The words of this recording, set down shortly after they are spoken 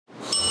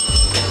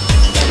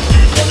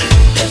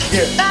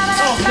Yeah.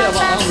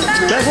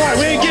 That's right,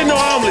 we ain't getting no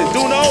omelets,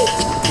 do no.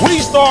 We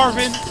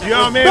starving, you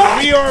know what I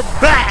mean? We are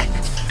back.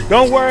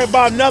 Don't worry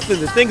about nothing.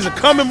 The things are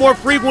coming more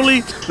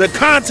frequently. The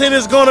content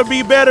is gonna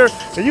be better,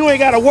 and you ain't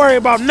gotta worry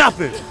about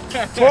nothing.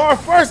 For our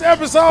first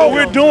episode,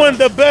 we're doing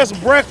the best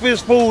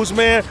breakfast foods,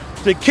 man.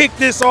 To kick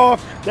this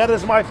off, that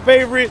is my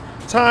favorite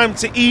time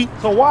to eat.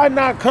 So why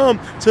not come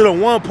to the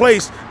one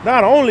place?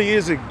 Not only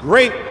is it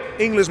great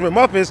English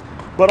McMuffins,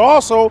 but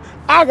also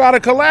I gotta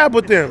collab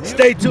with them.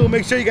 Stay tuned.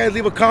 Make sure you guys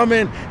leave a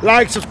comment,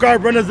 like,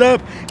 subscribe, run us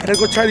up, and let's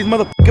go try these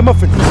motherfucking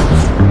muffins.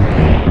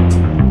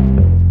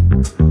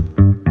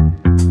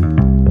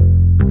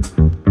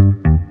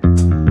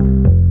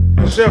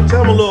 Chef,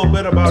 tell them a little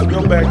bit about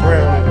your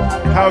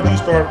background. How'd you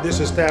start this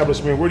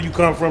establishment? Where do you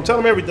come from? Tell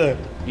them everything.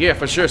 Yeah,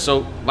 for sure.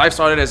 So life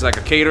started as like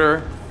a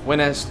caterer,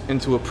 went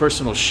into a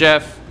personal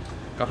chef,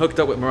 got hooked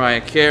up with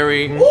Mariah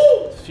Carey,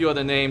 a few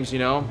other names, you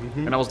know,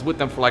 and I was with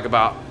them for like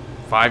about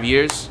 5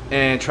 years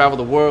and traveled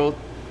the world.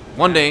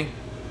 One day,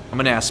 I'm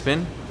in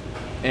Aspen,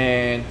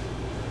 and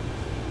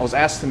I was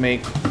asked to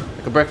make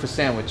like a breakfast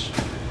sandwich.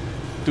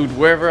 Dude,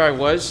 wherever I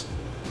was,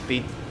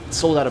 they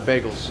sold out of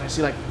bagels. I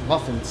see like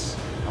muffins.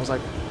 I was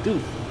like,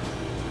 dude,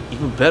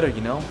 even better,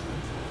 you know?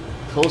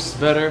 Toast's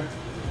better,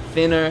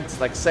 thinner, it's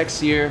like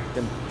sexier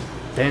than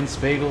dense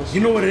bagels.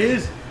 You know what it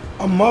is?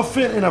 A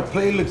muffin in a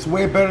plate looks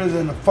way better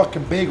than a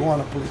fucking bagel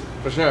on a plate.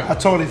 For sure. I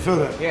totally feel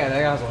that. Yeah, that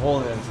has a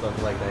hole in it and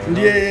stuff like that, you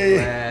know?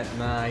 Yeah. Flat,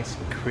 nice,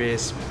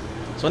 crisp.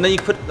 So and then you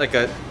put like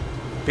a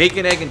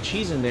bacon, egg, and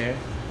cheese in there,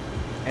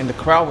 and the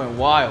crowd went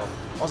wild.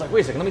 I was like,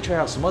 wait a second, let me try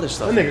out some other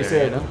stuff. That nigga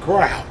said, you know?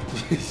 crowd.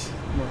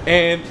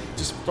 And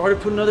just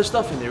started putting other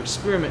stuff in there,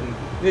 experimenting,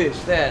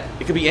 this, that.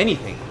 It could be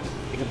anything.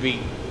 It could be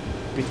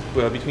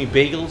between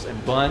bagels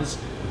and buns.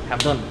 Have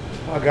done.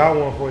 I got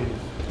one for you.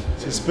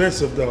 It's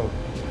expensive though.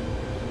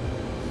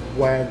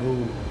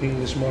 Wagyu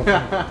English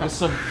muffin. With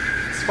some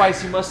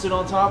spicy mustard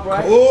on top,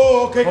 right?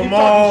 Oh, okay. Come Keep on.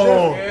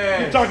 talking, chef.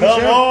 Yeah. Keep talking, Come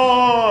chef.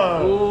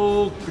 on.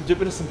 Ooh,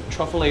 dipping in some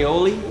truffle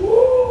aioli.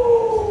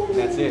 Ooh.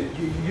 That's it.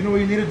 You know what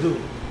you need to do?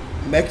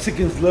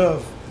 Mexicans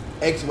love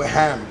eggs with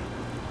ham.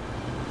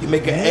 You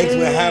make an eggs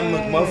with ham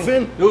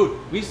McMuffin. Dude,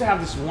 we used to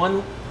have this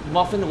one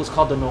muffin that was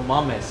called the no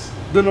mames.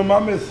 The no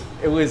mames.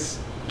 It was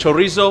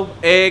chorizo,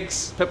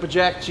 eggs, pepper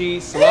jack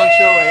cheese, cilantro,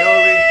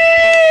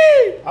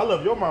 aioli. I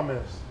love your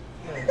mamas.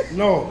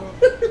 No,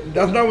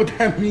 that's not what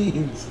that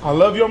means. I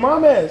love your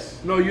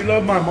mamas. No, you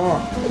love my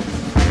mom.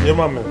 Your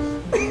mamas.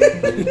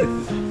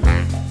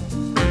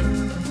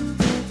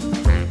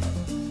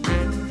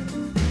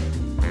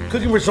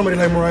 Cooking with somebody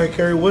like Mariah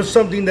Carey, what's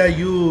something that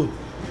you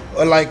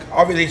like?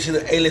 Obviously, she's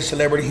an A-list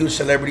celebrity, huge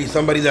celebrity,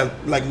 somebody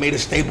that like made a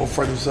staple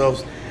for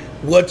themselves.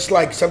 What's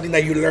like something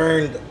that you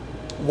learned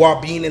while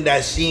being in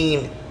that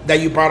scene that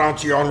you brought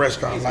onto your own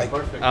restaurant? Like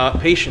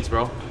Patience,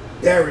 bro.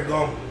 There we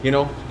go. You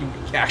know, you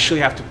actually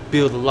have to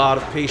build a lot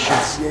of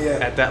patience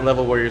at that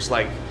level where it's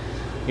like,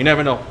 you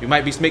never know. You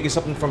might be making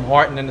something from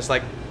heart, and then it's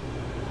like,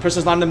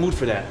 person's not in the mood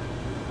for that.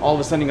 All of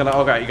a sudden, you're like,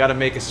 okay, you got to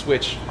make a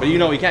switch. But you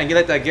know, you can't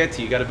let that get to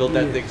you. You got to build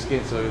that thick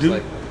skin. So it's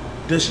like,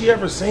 does she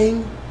ever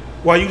sing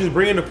while you just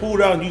bringing the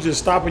food out and you just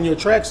stop in your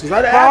tracks? All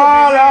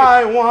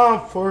I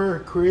want for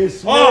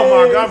Christmas.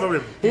 Oh my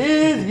God,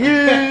 is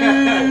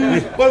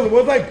you.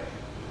 What's like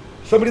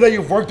somebody that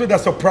you've worked with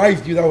that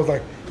surprised you? That was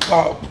like,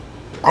 wow,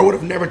 I would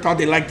have never thought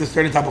they liked this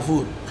certain type of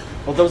food.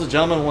 well, there was a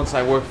gentleman once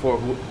I worked for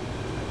who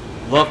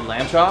loved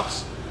lamb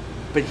chops,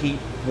 but he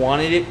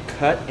wanted it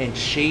cut and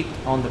shaped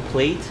on the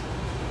plate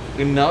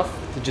enough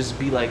to just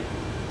be like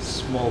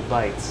small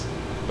bites.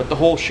 But the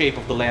whole shape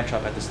of the lamb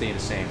chop had to stay the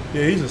same.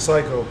 Yeah, he's a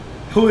psycho.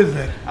 Who is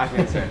that? I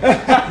can't say.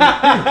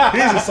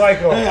 He's a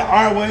psycho. Hey, all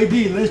right, well,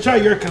 AD, let's try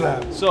your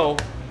collab. So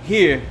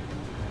here,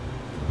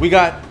 we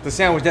got the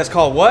sandwich that's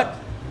called what?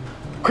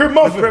 Crib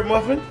muffin. Crib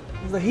muffin.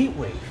 It's the heat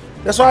wave.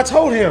 That's what I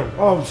told him.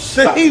 Oh, The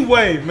shit. heat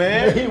wave,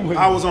 man. The heat wave.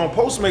 I was on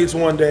Postmates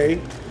one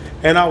day,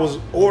 and I was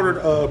ordered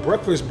a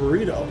breakfast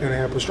burrito, and it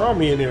had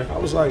pastrami in there. I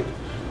was like,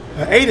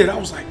 I ate it. I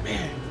was like,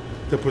 man,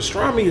 the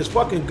pastrami is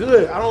fucking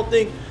good. I don't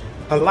think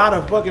a lot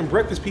of fucking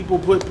breakfast people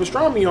put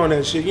pastrami on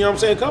that shit. You know what I'm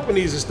saying?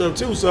 Companies and stuff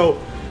too.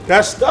 So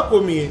that stuck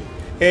with me.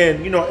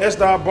 And you know,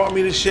 S-Dog brought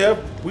me the chef.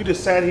 We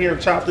just sat here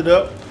and chopped it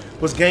up.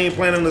 Was game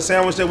planning the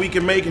sandwich that we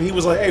can make, and he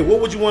was like, hey,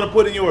 what would you want to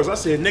put in yours? I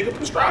said, nigga,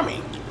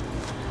 pastrami.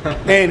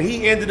 And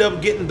he ended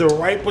up getting the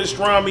right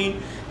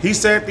pastrami. He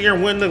sat there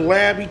and went in the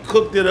lab. He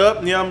cooked it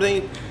up. You know what I'm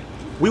saying?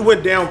 We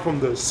went down from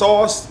the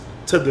sauce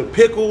to the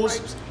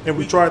pickles, and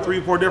we tried 3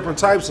 or 4 different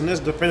types, and this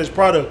is the finished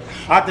product.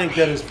 I think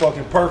that is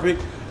fucking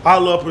perfect. I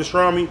love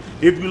pastrami.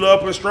 If you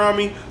love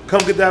pastrami,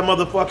 come get that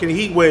motherfucking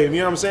heat wave. You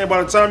know what I'm saying?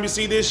 By the time you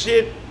see this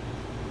shit,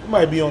 it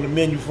might be on the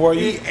menu for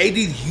you.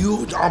 AD's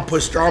huge on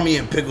pastrami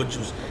and pickle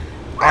juice.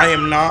 I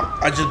am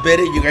not. I just bet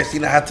it. You guys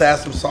seen I had to add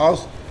some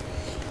sauce.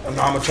 And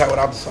now I'm gonna try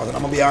without the sauce. And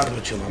I'm gonna be honest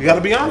with you, man. You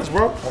gotta be honest,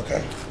 bro.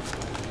 Okay.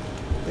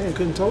 Man,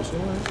 couldn't toast it,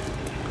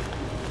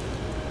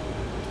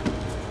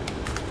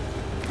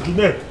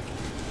 man.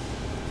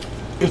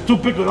 It's too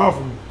pickled off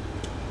of me.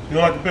 You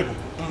don't like the pickle?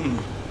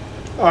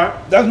 All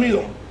right, that's me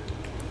though.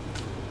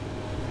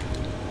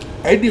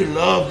 AD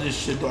loves this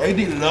shit though. AD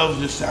loves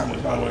this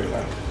sandwich, by the way.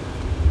 Like,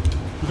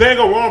 You can't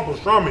go wrong with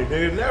pastrami,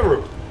 nigga.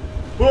 Never.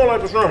 Who don't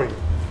like pastrami?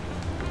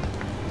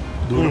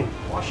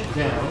 Wash it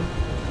down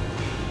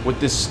with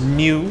this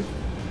new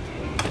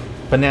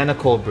banana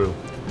cold brew.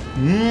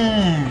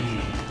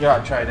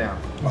 Yeah, try it down.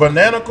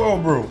 Banana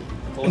cold brew.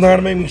 you know how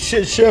to make me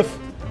shit, chef?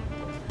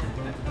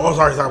 Oh,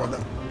 sorry about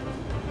that.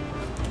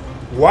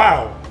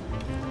 Wow.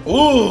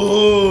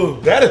 Ooh,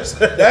 That's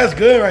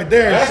good right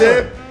there,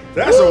 chef.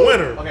 That's a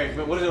winner. Okay,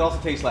 but what does it also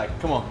taste like?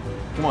 Come on.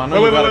 Come on. I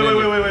know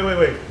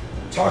Wait.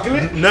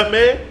 Chocolate?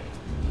 Nutmeg?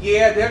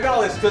 Yeah, they got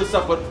all this good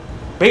stuff, but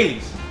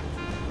Bailey's.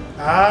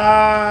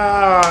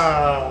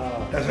 Ah.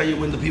 That's how you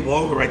win the people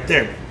over right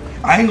there.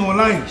 I ain't gonna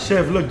lie,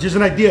 chef, look, just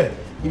an idea.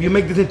 If you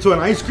make this into an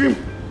ice cream,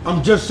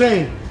 I'm just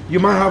saying, you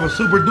might have a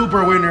super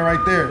duper winner right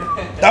there.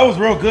 That was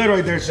real good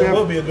right there, chef. That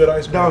would be a good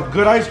ice cream. That was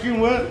good ice cream,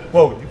 what?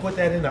 Whoa, you put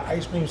that in the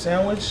ice cream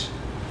sandwich?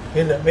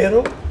 In the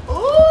middle?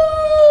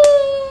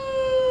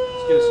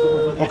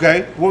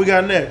 Okay, what we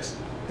got next?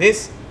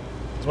 This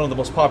is one of the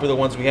most popular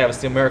ones we have. It's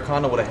the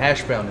Americano with a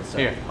hash brown inside.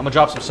 Here, I'm gonna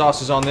drop some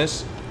sauces on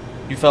this.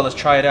 You fellas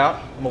try it out.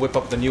 I'm gonna whip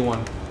up the new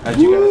one. As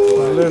you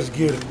guys Let's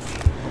get it.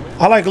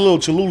 I like a little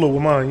Cholula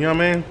with mine, you know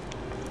what I mean?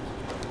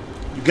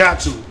 You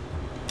got to.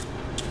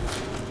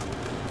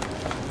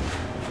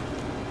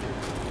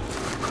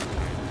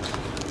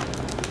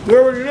 You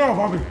already know,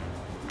 Bobby.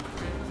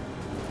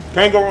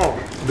 Can't go wrong.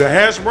 The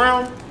hash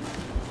brown,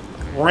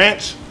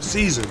 ranch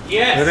seasoned.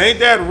 Yes. It ain't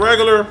that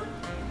regular,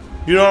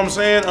 you know what I'm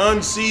saying,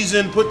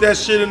 unseasoned, put that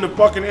shit in the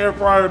fucking air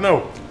fryer,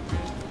 no.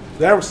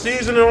 That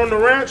seasoning on the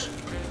ranch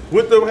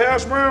with the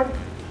hash brown.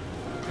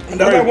 And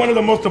that's like one of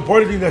the most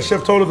important things that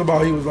chef told us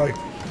about. He was like,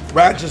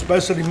 ranch is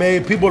specially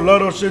made. People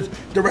love those shits.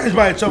 The ranch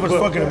by itself is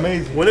fucking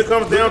amazing. When it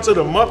comes down to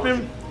the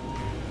muffin,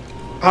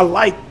 I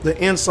like the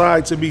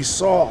inside to be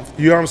soft.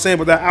 You know what I'm saying?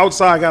 But that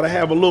outside gotta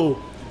have a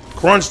little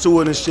crunch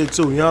to it and shit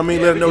too. You know what I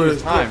mean? Let it know that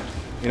it's time.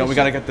 You know, we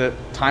gotta get the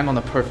time on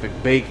the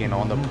perfect bacon,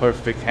 on the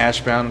perfect hash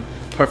brown,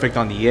 perfect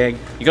on the egg.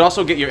 You can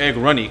also get your egg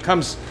runny. It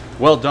comes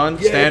well done,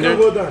 standard.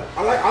 Well done.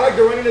 I like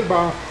the runniness,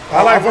 but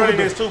I like running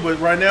this too, but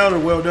right now the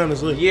well done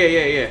is lit.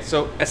 Yeah.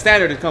 So at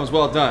standard, it comes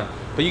well done.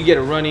 But you get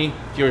a runny.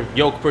 If you're a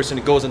yolk person,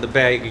 it goes in the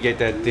bag. You get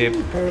that dip.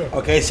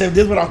 Okay, chef,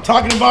 this is what I'm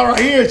talking about right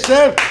here,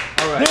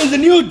 chef. All right. This is the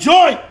new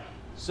joint.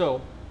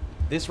 So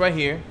this right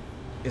here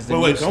is the But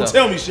new wait, stuff. don't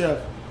tell me, chef.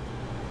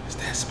 It's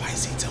that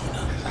spicy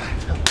tuna.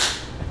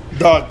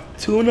 Dog,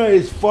 tuna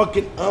is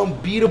fucking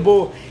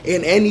unbeatable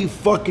in any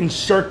fucking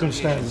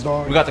circumstance,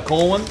 dog. We got the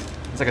cold one.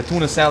 It's like a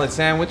tuna salad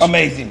sandwich.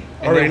 Amazing.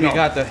 And then we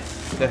got the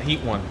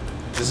heat one.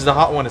 This is the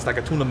hot one. It's like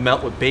a tuna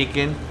melt with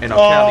bacon and our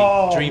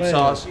Cali dream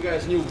sauce. You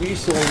guys knew we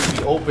still only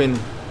be open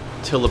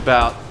till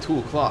about 2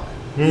 o'clock.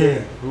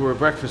 Yeah. We were a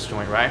breakfast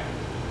joint, right?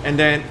 And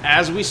then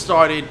as we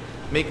started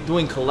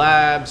doing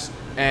collabs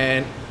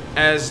and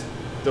as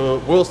the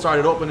world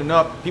started opening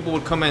up, people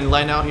would come in and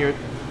line out here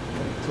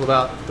till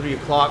about 3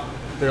 o'clock.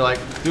 They're like,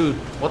 dude,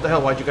 what the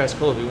hell? Why'd you guys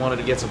close? We wanted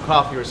to get some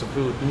coffee or some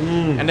food.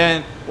 And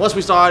then once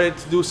we started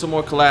to do some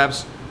more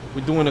collabs,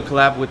 we're doing a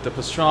collab with the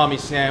pastrami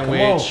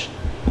sandwich.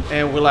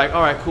 And we're like,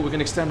 all right, cool, we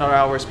can extend our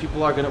hours.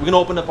 We're gonna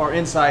open up our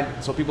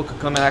inside so people could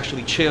come and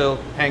actually chill,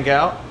 hang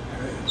out.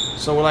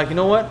 So we're like, you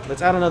know what?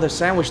 Let's add another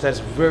sandwich that's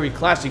very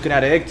classy. You can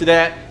add an egg to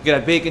that, you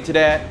can add bacon to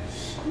that,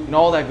 and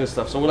all that good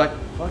stuff. So we're like,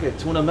 fuck it,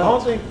 tuna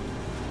melt. I don't think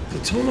the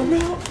tuna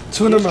melt?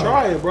 Tuna Let's melt.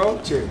 try it,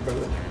 bro. Cheers,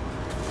 brother.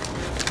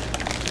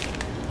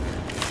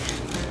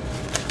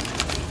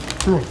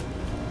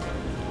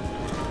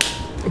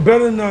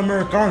 Better than the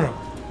Americano.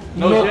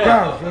 No shit.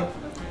 crowds, yeah.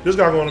 This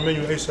gotta go on the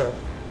menu ASAP.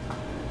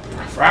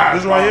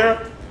 This right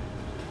here,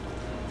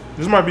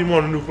 this might be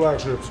one of the new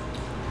flagships.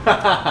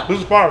 This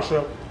is fire,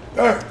 chef.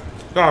 Hey,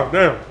 God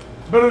damn.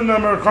 better than the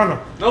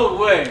Americano. No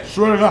way.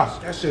 Swear to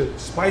God. That shit,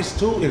 spice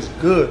too, is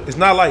good. It's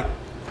not like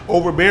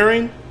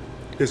overbearing.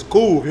 It's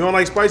cool. If you don't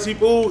like spicy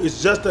food,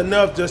 it's just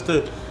enough just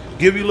to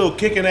give you a little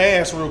kick in the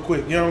ass real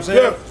quick. You know what I'm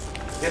saying?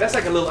 Yeah, that's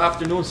like a little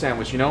afternoon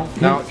sandwich, you know?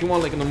 Now, if you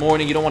want like in the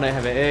morning, you don't want to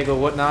have an egg or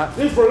whatnot.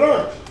 This for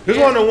lunch. This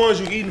one of the ones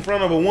you eat in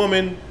front of a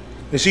woman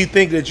and she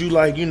think that you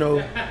like, you know,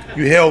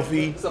 you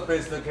healthy. What's up,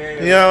 Facebook?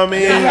 You know what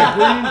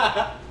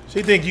I mean?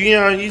 She think you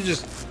know,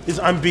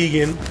 I'm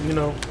vegan, you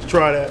know,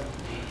 try that.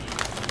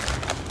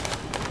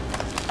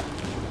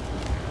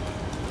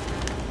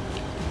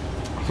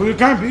 So you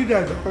can't beat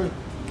that, though. You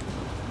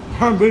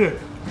can't beat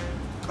it.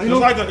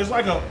 It's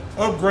like a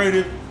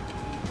upgraded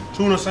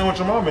tuna sandwich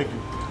your mom make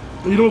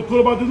you. You know what's cool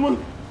about this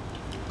one?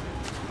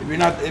 If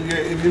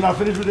you're not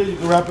finished with it, you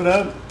can wrap it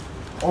up,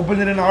 open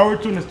it in an hour or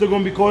two, and it's still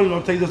gonna be cold.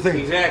 It'll taste the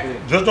same. Exactly.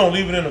 Just don't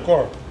leave it in the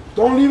car.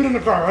 Don't leave it in the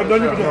car. I've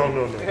done it before.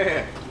 No.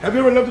 Yeah. Have you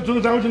ever left the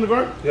tuna sandwich in the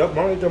car? Yep,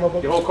 mom ate that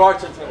motherfucker. Your whole car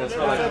turns into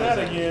That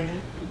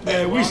again.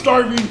 Man, we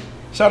starving.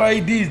 Shout out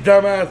AD's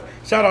dumbass.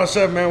 Shout out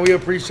Chef, man. We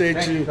appreciate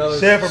Thank you. you, fellas.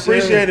 Chef,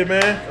 appreciate it,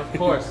 man. Of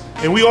course.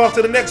 And we off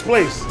to the next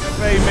place.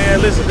 Hey, man,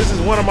 listen, this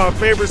is one of my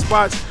favorite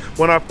spots.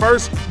 When I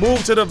first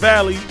moved to the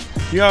Valley,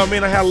 you know what I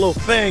mean? I had a little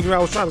thing where I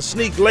was trying to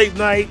sneak late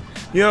night,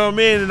 you know what I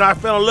mean? And I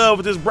fell in love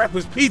with this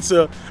breakfast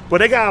pizza but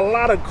they got a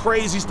lot of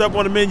crazy stuff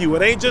on the menu.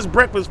 It ain't just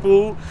breakfast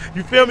food.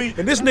 You feel me?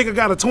 And this nigga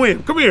got a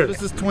twin. Come here.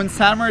 This is twin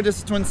Samar, this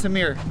is twin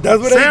Samir.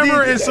 That's what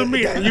Samar and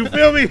Samir. You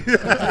feel me?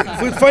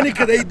 It's funny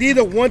because they did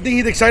the one thing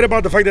he's excited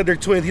about, the fact that they're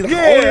twins. He's like,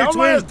 Yeah, I'm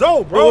like, that's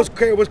dope, bro. What's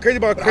crazy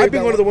about I've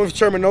been going to the one for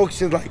Sherman Oaks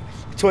since like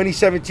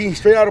 2017,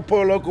 straight out of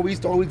Polo Loco. We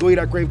used to always go eat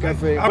at Crave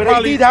Cafe.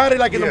 But they did have it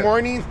like in the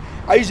mornings.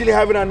 I usually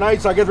have it at night,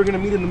 so I guess we're gonna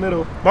meet in the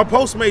middle. My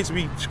Postmates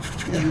be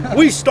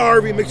we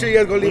starving. Make sure you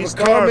guys go leave a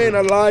comment,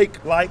 a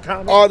like,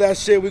 comment, all that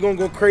shit. We're gonna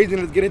go crazy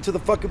and let's get into the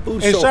fucking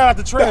food show. And shout out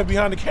to Trev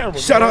behind the camera.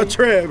 Shout out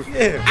Trev.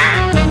 Yeah.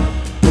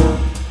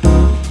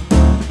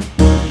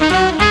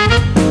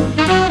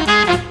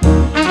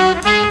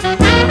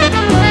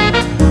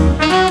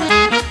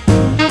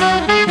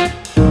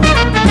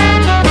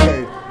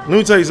 Let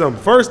me tell you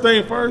something. First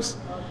thing first,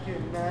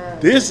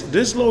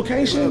 this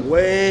location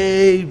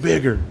way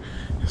bigger.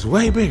 It's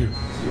way bigger.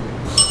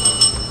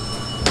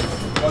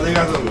 Oh, they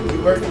got some.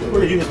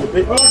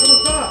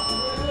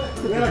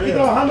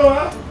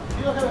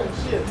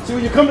 See,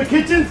 when you come to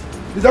kitchens,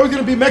 there's always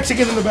gonna be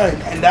Mexicans in the back,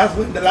 and that's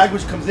when the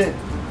language comes in.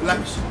 The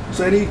language.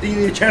 So you need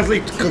to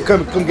translate. Come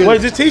get it.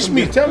 Wait, just teach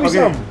me. Tell me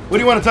something. What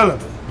do you want to tell them?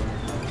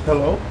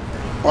 Hello.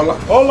 Hola.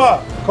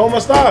 Hola. ¿Cómo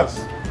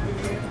estás?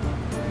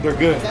 They're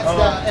good.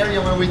 That's the area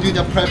where we do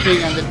the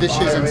prepping and the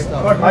dishes and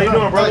stuff. How you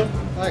doing, brother?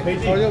 Hi. Hey,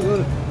 How are you?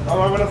 Good.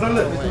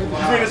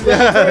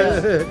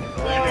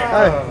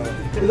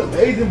 It's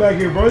amazing back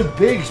here, bro. It's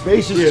big,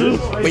 spacious too.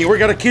 When you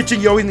work at a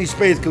kitchen, you always need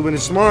space, because when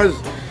it's small,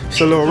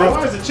 it's a little rough.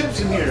 Why is the chips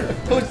in here?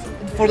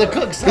 For the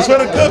cooks. It's for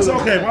the cooks?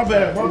 Okay, my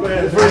bad, my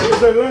bad. It's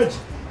their lunch.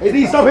 Hey,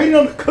 D, stop hating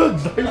on the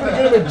cooks. You're gonna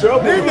get them in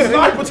trouble. Niggas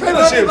like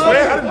potato chips,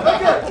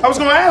 man. I was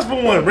gonna ask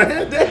for one,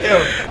 man.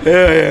 Damn.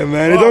 Yeah,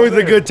 man. It's always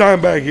a good time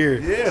back here.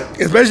 Yeah.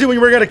 Especially when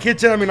you work at a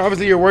kitchen. I mean,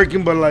 obviously you're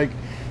working, but like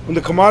when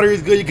the camaraderie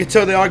is good, you can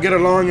tell they all get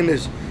along, and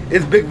it's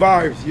big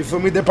vibes. You feel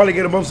me? They probably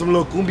get a bump some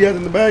little cumbias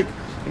in the back,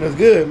 and that's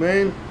good,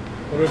 man.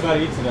 What are we about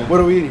to eat today? What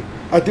are we eating?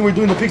 I think we're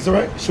doing the pizza,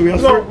 right? Should we?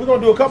 We're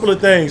gonna do a couple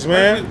of things,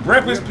 man.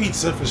 Breakfast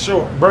pizza for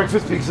sure.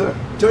 Breakfast pizza.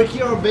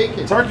 Turkey or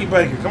bacon? Turkey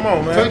bacon. Come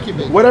on, man. Turkey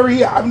bacon. Whatever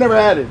he. I've never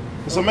had it.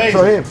 It's amazing.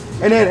 So him.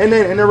 And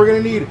then we're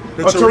gonna need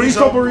The a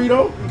chorizo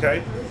burrito.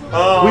 Okay.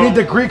 We need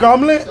the Greek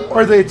omelet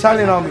or the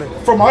Italian omelet.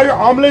 From all your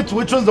omelets,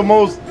 which one's the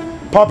most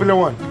popular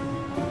one?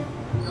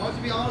 You want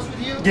to be honest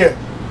with you? Yeah.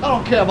 I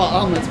don't care about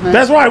omelets, man.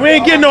 That's right. We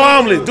ain't getting no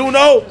omelet. Do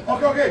no.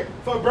 Okay.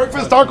 For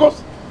breakfast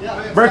tacos?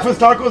 Yeah.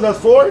 Breakfast tacos, that's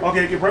 4?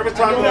 Okay, get breakfast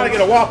taco. We gotta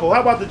get a waffle.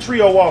 How about the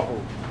trio waffle?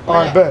 All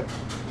right, bet.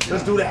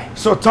 Let's do that.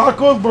 So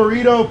tacos,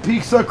 burrito,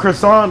 pizza,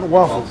 croissant,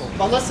 waffles.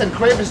 But listen,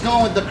 crepe is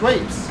known with the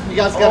crepes. You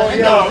guys gotta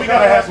Yeah, we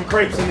gotta have some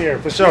crepes in there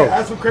for sure.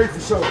 That's some crepes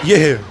for sure.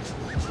 Yeah.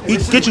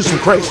 Get you some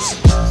crepes.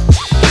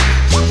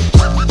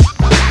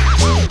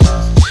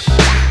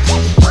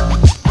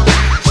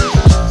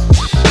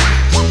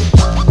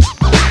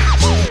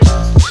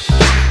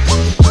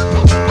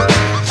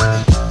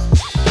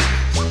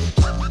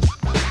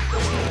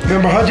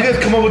 Remember, how'd you guys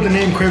come up with the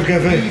name Crave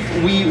Cafe?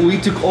 We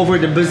took over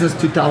the business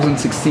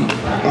 2016.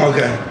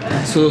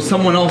 Okay. So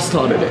someone else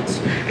started it.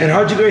 And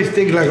how'd you guys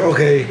think, like,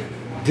 okay,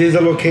 this is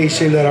a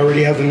location that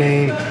already has a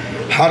name.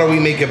 How do we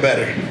make it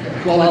better?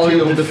 Quality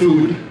of the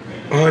food.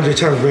 100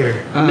 times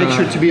better. Make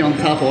sure to be on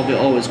top of it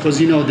always,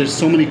 because you know there's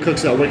so many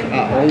cooks that work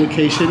at all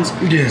locations.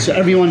 Yeah. So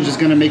everyone's just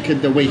gonna make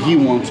it the way he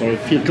wants or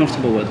feel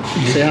comfortable with.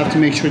 So you have to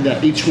make sure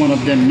that each one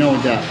of them know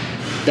that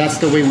that's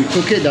the way we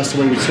cook it, that's the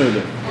way we serve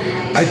it.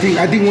 I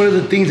think one of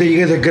the things that you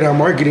guys are good at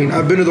marketing.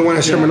 I've been to the one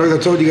at Sherman Oaks, I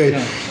told you guys,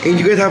 and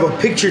you guys have a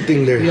picture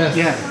thing there. Yes.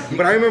 Yeah.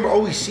 But I remember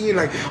always seeing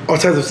like all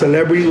types of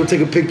celebrities will take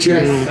a picture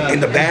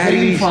and the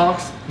Jamie baddies.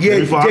 Foxx.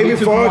 Yeah, Jamie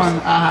Took Foxx.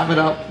 one, I have it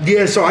up.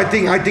 Yeah, so I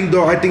think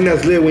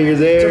that's lit when you're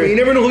there. So, you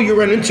never know who you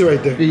run into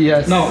right there.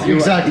 Yes. No,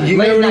 exactly. You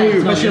Late never know night, who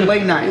especially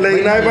late night.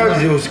 Late night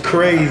vibes, it was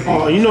crazy.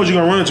 Oh, you know what you're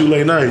gonna run into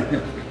late night.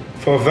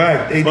 For a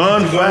fact. They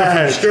Fun used to go out for the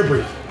fact.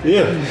 strippers.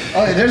 Yeah.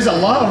 Oh, there's a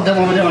lot of them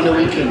over there on the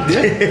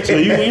weekend. So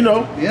you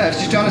know. Yeah, if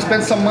she's trying to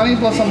spend some money,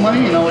 blow some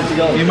money, you know where to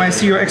go. You might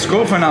see your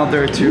ex-girlfriend out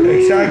there too.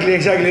 Exactly.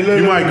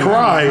 You might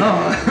cry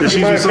that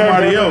she's with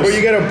somebody else. But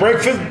you get a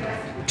breakfast,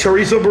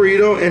 chorizo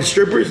burrito, and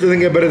strippers,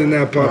 doesn't get better than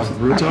that, Pops.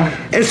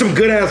 And some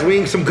good ass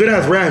wings, some good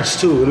ass ranch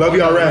too. Love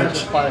y'all ranch.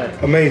 Fire.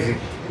 Amazing.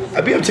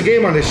 I'd be up to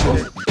game on this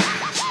shit.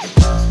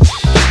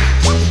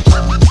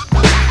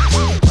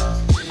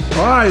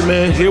 All right,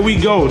 man. Here we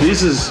go.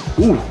 This is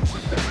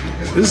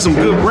some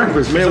good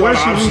breakfast, man. Where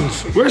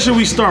should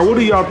we start? What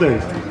do y'all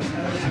think?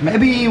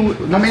 Maybe you've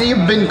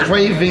been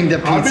craving the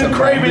pizza. I've been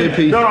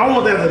craving. No, I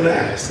want that to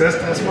last.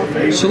 That's my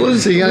favorite. So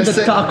listen, you gotta The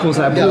say tacos,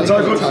 I believe.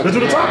 Let's do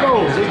the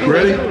tacos. Let's do it.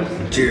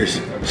 Ready?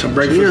 Cheers. Some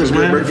breakfast. Cheers, some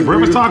good man. breakfast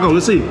Breakfast burrito. taco.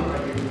 Let's see.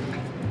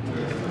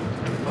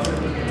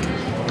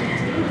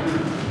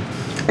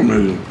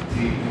 Amazing.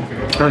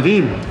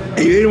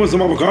 And you ate it with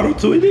some avocado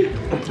too, ain't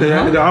it?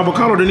 The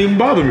avocado didn't even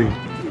bother me.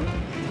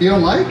 You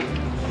don't like?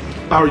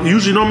 I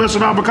usually don't mess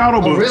with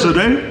avocado, but really?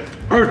 today,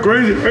 that's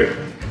crazy, right?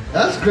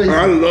 That's crazy.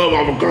 I love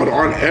avocado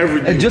on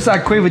everything. It just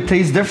like Crave, it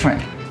tastes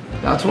different.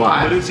 That's But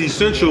why. it's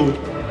essential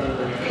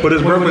but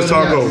it's breakfast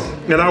taco, Yes.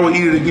 and I would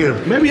eat it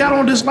again. Maybe I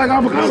don't dislike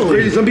That's avocado.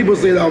 crazy. Some people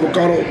say the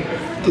avocado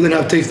doesn't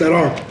have taste at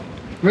all.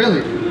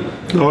 Really?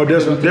 No, it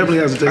definitely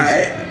has a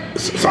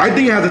taste. So I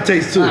think it has a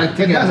taste too. I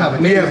think it does have a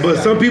taste. Yeah, but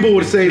some people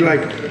would say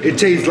like it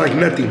tastes like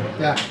nothing.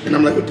 Yeah. And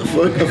I'm like, what the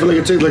fuck? I feel like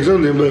it tastes like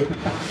something, but.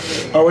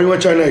 All right, what do you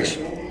want to try next?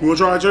 You want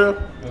to try it,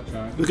 Trev?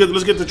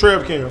 Let's get the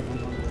Trev cam.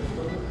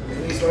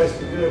 These slices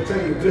good. I'm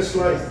telling you, this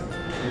slice.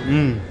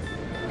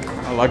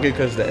 I like it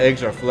because the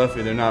eggs are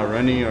fluffy. They're not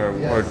runny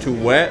or too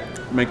wet.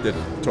 Make the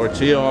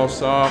tortilla all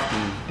soft.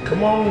 And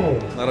Come on.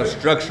 a lot of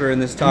structure in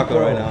this taco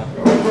right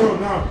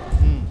now.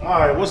 All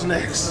right, what's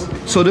next?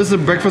 So this is a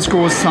breakfast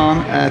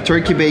croissant,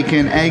 turkey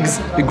bacon, eggs,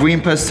 the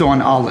green pesto,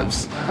 and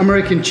olives.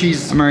 American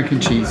cheese. American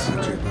cheese.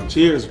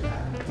 Cheers.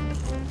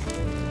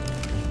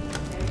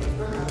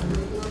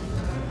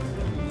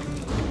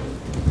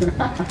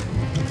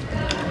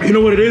 You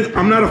know what it is?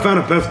 I'm not a fan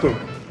of pesto.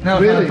 No,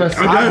 Really?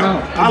 pesto. I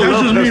I That's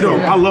love just me, pesto.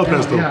 though. I love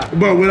pesto. Yeah.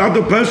 But without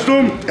the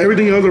pesto,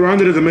 everything else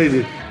around it is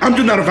amazing. I'm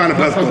just not a fan of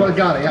pesto. Oh,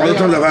 got it, yeah, All the yeah.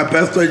 times I've had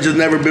pesto, it's just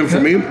never been for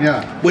me.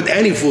 Yeah. With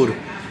any food.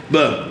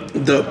 But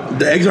the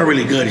eggs are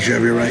really good,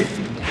 Chef, you're right.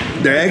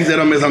 The eggs, they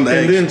don't miss on the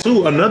And eggs. then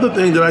too, another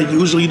thing that I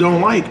usually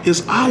don't like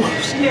is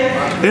olives.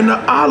 And the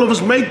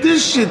olives make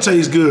this shit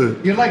taste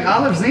good. You like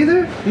olives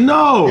neither?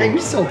 No. Yeah, you're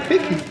so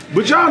picky.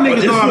 But y'all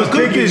niggas know how to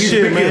cook this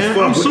shit, man.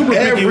 I'm super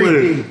picky with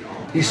it.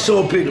 He's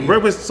so picky.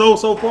 Breakfast so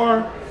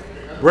far,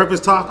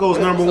 breakfast tacos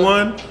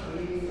 #1,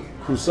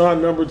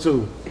 croissant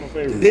 #2. My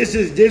favorite. This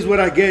is what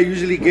I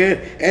usually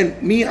get.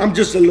 And me, I'm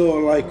just a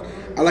little like,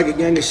 I like a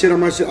gang of shit on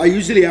my shit. I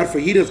usually add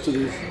fajitas to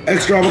this.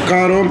 Extra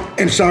avocado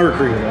and sour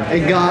cream.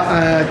 It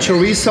got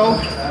chorizo,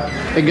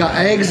 it got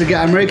eggs, it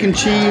got American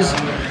cheese,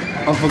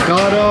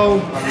 avocado.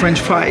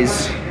 French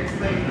fries.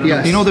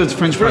 Yes. You know there's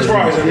French fries.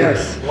 French fries. in there.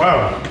 Yes.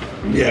 Wow.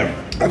 Yeah.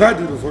 I've had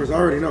this before, so I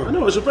already I know.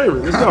 know it's your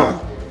favorite. Let's go.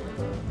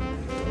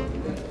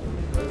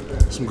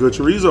 Some good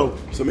chorizo.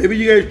 So maybe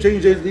you guys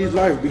change these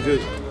lives because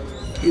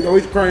he's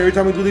always crying every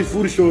time we do these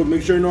food shows.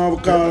 Make sure you know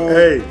avocado.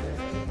 Hey,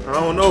 I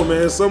don't know,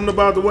 man. Something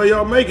about the way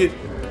y'all make it.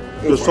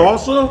 The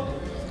salsa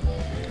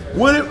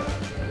with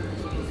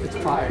it. It's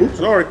fire. Oops,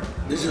 sorry.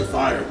 This is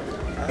fire.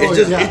 Oh,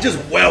 It's yeah. just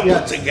well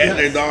Yes, put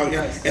together, yes, dog.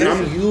 yes. And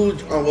I'm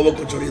huge on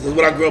local chorizo. That's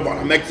what I grew up on.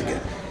 I'm Mexican.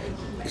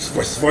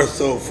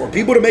 So for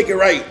people to make it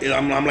right,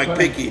 I'm like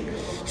picky.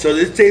 So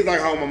this tastes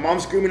like how my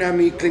mom's screaming at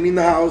me, cleaning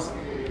the house.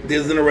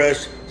 This is in a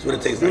rush. That's what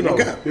it tastes like. You know,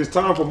 Okay. it's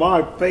time for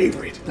my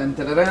favorite. Dun,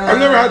 dun, dun, dun. I've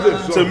never had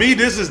this. To me,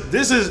 this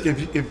is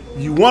if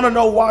you want to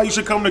know why you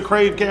should come to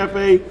Crave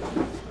Cafe,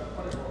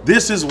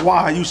 this is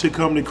why you should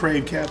come to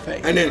Crave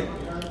Cafe. And then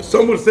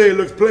some would say it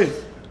looks plain.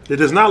 It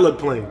does not look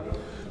plain.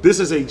 This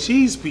is a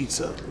cheese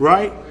pizza,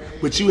 right?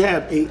 But you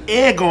have an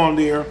egg on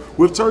there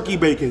with turkey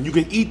bacon. You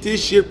can eat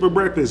this shit for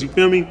breakfast. You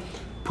feel me?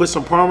 Put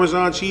some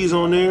Parmesan cheese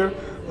on there,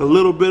 a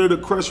little bit of the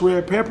crushed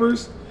red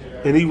peppers,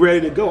 and he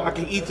ready to go. I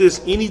can eat this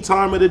any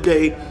time of the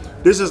day.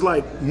 This is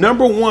like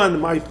 #1,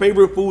 my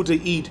favorite food to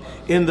eat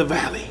in the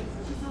valley.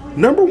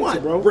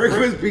 #1, bro.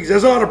 Breakfast pizza.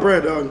 That's a lot of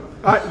bread, dog.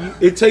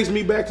 It takes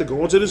me back to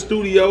going to the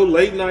studio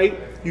late night.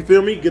 You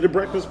feel me? Get a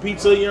breakfast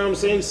pizza. You know what I'm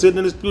saying? Sitting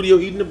in the studio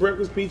eating the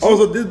breakfast pizza.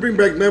 Also, this brings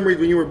back memories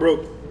when you were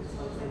broke.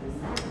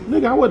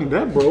 Nigga, I wasn't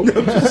that broke.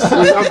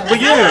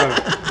 But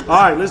yeah. All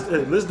right,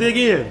 let's dig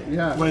in.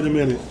 Yeah. Wait a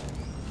minute.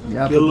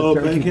 Yeah, Get a little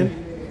turkey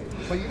bacon.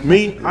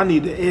 Me, I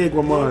need the egg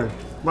with mine.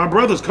 My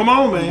brothers, come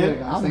on,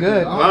 man. I'm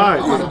good.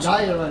 Alright. I'm on a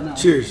diet right now.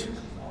 Cheers.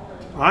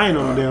 I ain't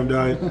on a damn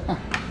diet.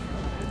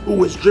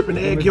 Ooh, it's dripping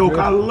egg yolk.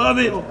 I love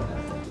it.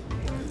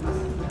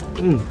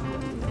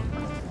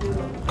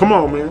 Come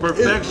on, man.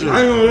 Perfection.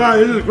 I ain't gonna lie,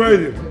 this is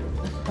crazy.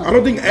 I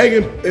don't think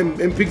egg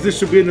and pizza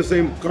should be in the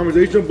same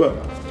conversation, but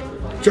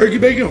turkey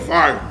bacon,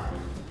 fire.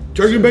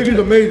 Turkey bacon is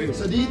amazing.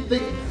 So do you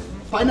think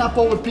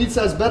pineapple with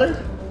pizza is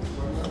better?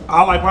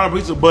 I like pineapple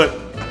pizza, but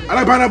I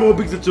like pineapple with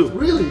pizza too.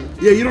 Really?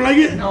 Yeah, you don't like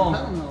it? No,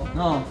 I don't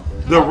know.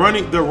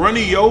 no. the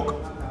runny yolk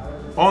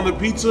on the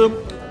pizza,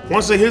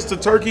 once it hits the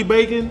turkey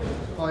bacon,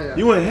 Oh yeah.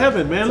 you in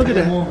heaven, man. Look at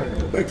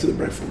that. Back to the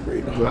breakfast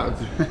bread.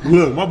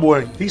 Look, my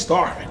boy, he's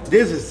starving.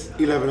 This is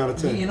 11 out of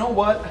 10. You know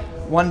what?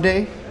 One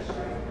day,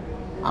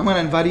 I'm gonna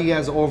invite you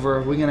guys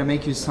over. We're gonna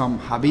make you some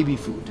Habibi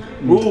food.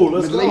 Ooh,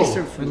 let's go.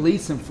 Middle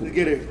Eastern food.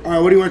 Get it. All right,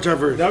 what do you want to try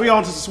first? Now we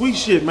on to some sweet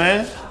shit,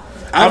 man.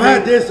 I've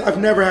had this. I've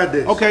never had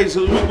this. Okay,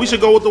 so we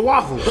should go with the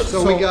waffles.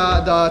 So we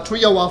got the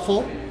trio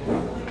waffle,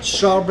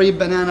 strawberry,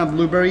 banana,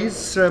 blueberries,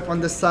 syrup on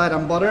the side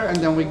and butter, and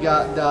then we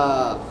got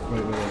the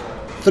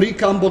 3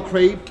 combo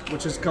crepe,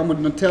 which is come with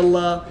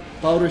Nutella,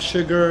 powdered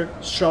sugar,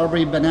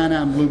 strawberry,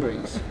 banana, and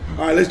blueberries.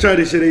 All right, let's try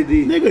this shit, AD.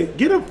 Nigga,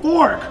 get a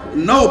fork.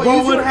 No, bro.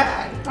 use What? your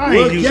hat. I ain't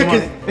Well, using yeah,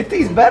 mine. It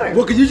tastes better.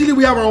 Well, because usually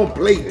we have our own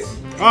plates.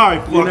 All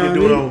right, fuck You know it, what I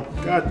dude.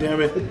 mean? God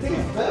damn it.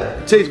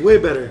 It tastes way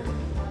better.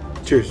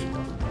 Cheers.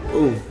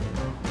 Ooh.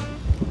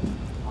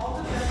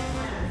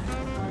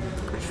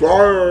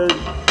 Fire.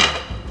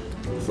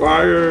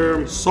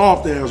 Fire.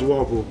 Soft ass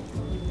waffle.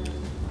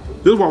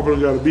 This waffle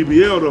got a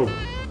BBL though.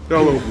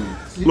 Got a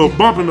little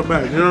bump in the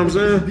back. You know what I'm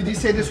saying? Did you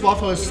say this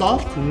waffle is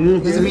soft?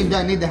 Does it mean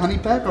that I need the honey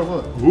pack or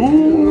what?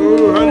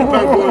 Ooh, Honey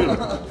pack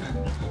boy.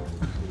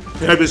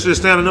 That bitch just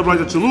standing up like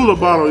the Cholula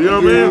bottle, you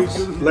know what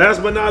I mean?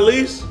 Last but not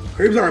least,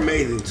 Crepes are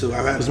amazing too.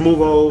 I've had let's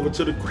move over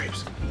to the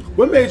crepes.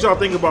 What made y'all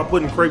think about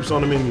putting crepes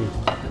on the menu?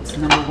 It's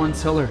the #1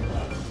 seller.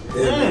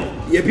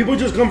 Yeah, people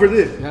just come for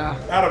this. Yeah.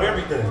 Out of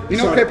everything. You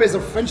know, crepe is a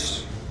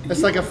French.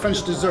 It's like a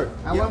French dessert.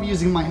 I love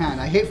using my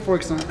hand. I hate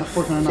forks and a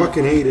fork and a knife.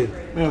 Fucking hate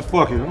it. Man,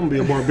 fuck it. I'm gonna be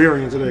a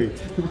barbarian today.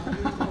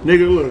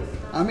 Nigga, look.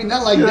 I mean,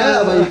 not like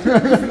that,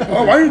 but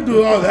Oh, why you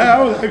do all that? That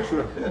was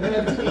extra.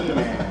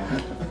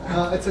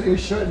 it's a new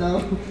shirt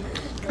now.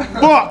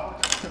 Fuck!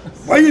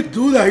 Why you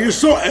do that? You're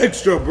so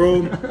extra,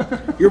 bro.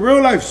 Your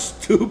real life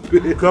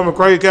stupid. Come to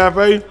Craig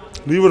Cafe,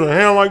 leave it in a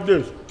hand like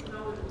this.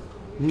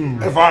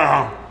 If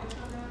I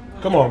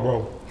come on,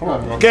 bro. Come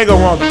on, bro. Can't go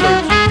wrong with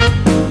crepes.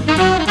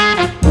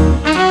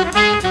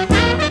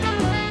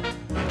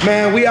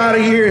 Man, we out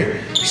of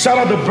here. Shout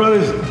out to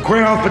Brothers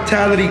Grand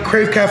Hospitality,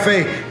 Crave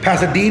Cafe,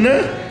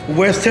 Pasadena,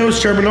 West Hills,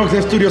 Sherman Oaks,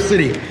 and Studio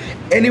City.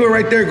 Anywhere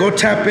right there, go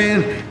tap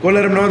in. Go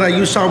let them know that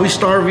you saw We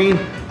Starving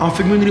on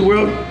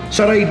FIGGMUNITY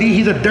Shout out AD,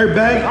 he's a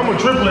dirtbag. I'm a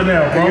triplet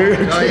now, bro. You know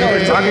what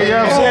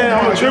I'm saying?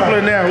 I'm a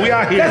triplet now. We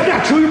out here. That's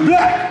not true, you're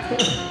black.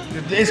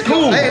 It's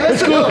cool. Hey,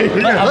 It's listen, cool.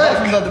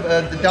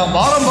 the down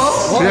bottom,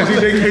 bro.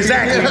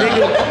 Exactly,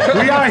 nigga.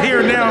 We out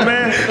here now,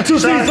 man. Two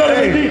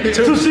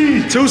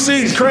C's. Two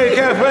C's, Craig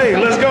Cafe.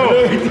 Let's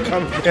go.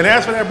 And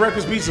ask for that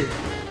breakfast pizza.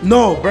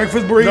 No,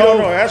 breakfast burrito.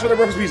 No, ask for that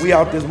breakfast pizza. We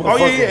out this motherfucker.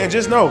 Oh, yeah, and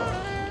just know,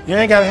 you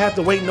ain't gotta have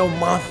to wait no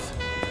month,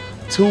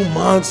 2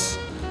 months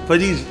for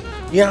these.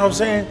 You know what I'm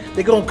saying?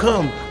 They're gonna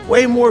come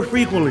way more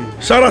frequently.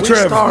 Shout out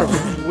Trev.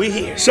 Starving. We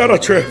here. Shout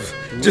out Trev.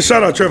 Just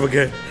shout out Trev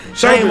again.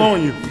 Shame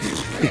on you.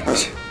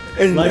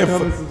 And Like,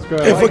 comment,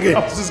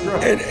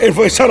 subscribe.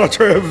 And shout out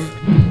Trev.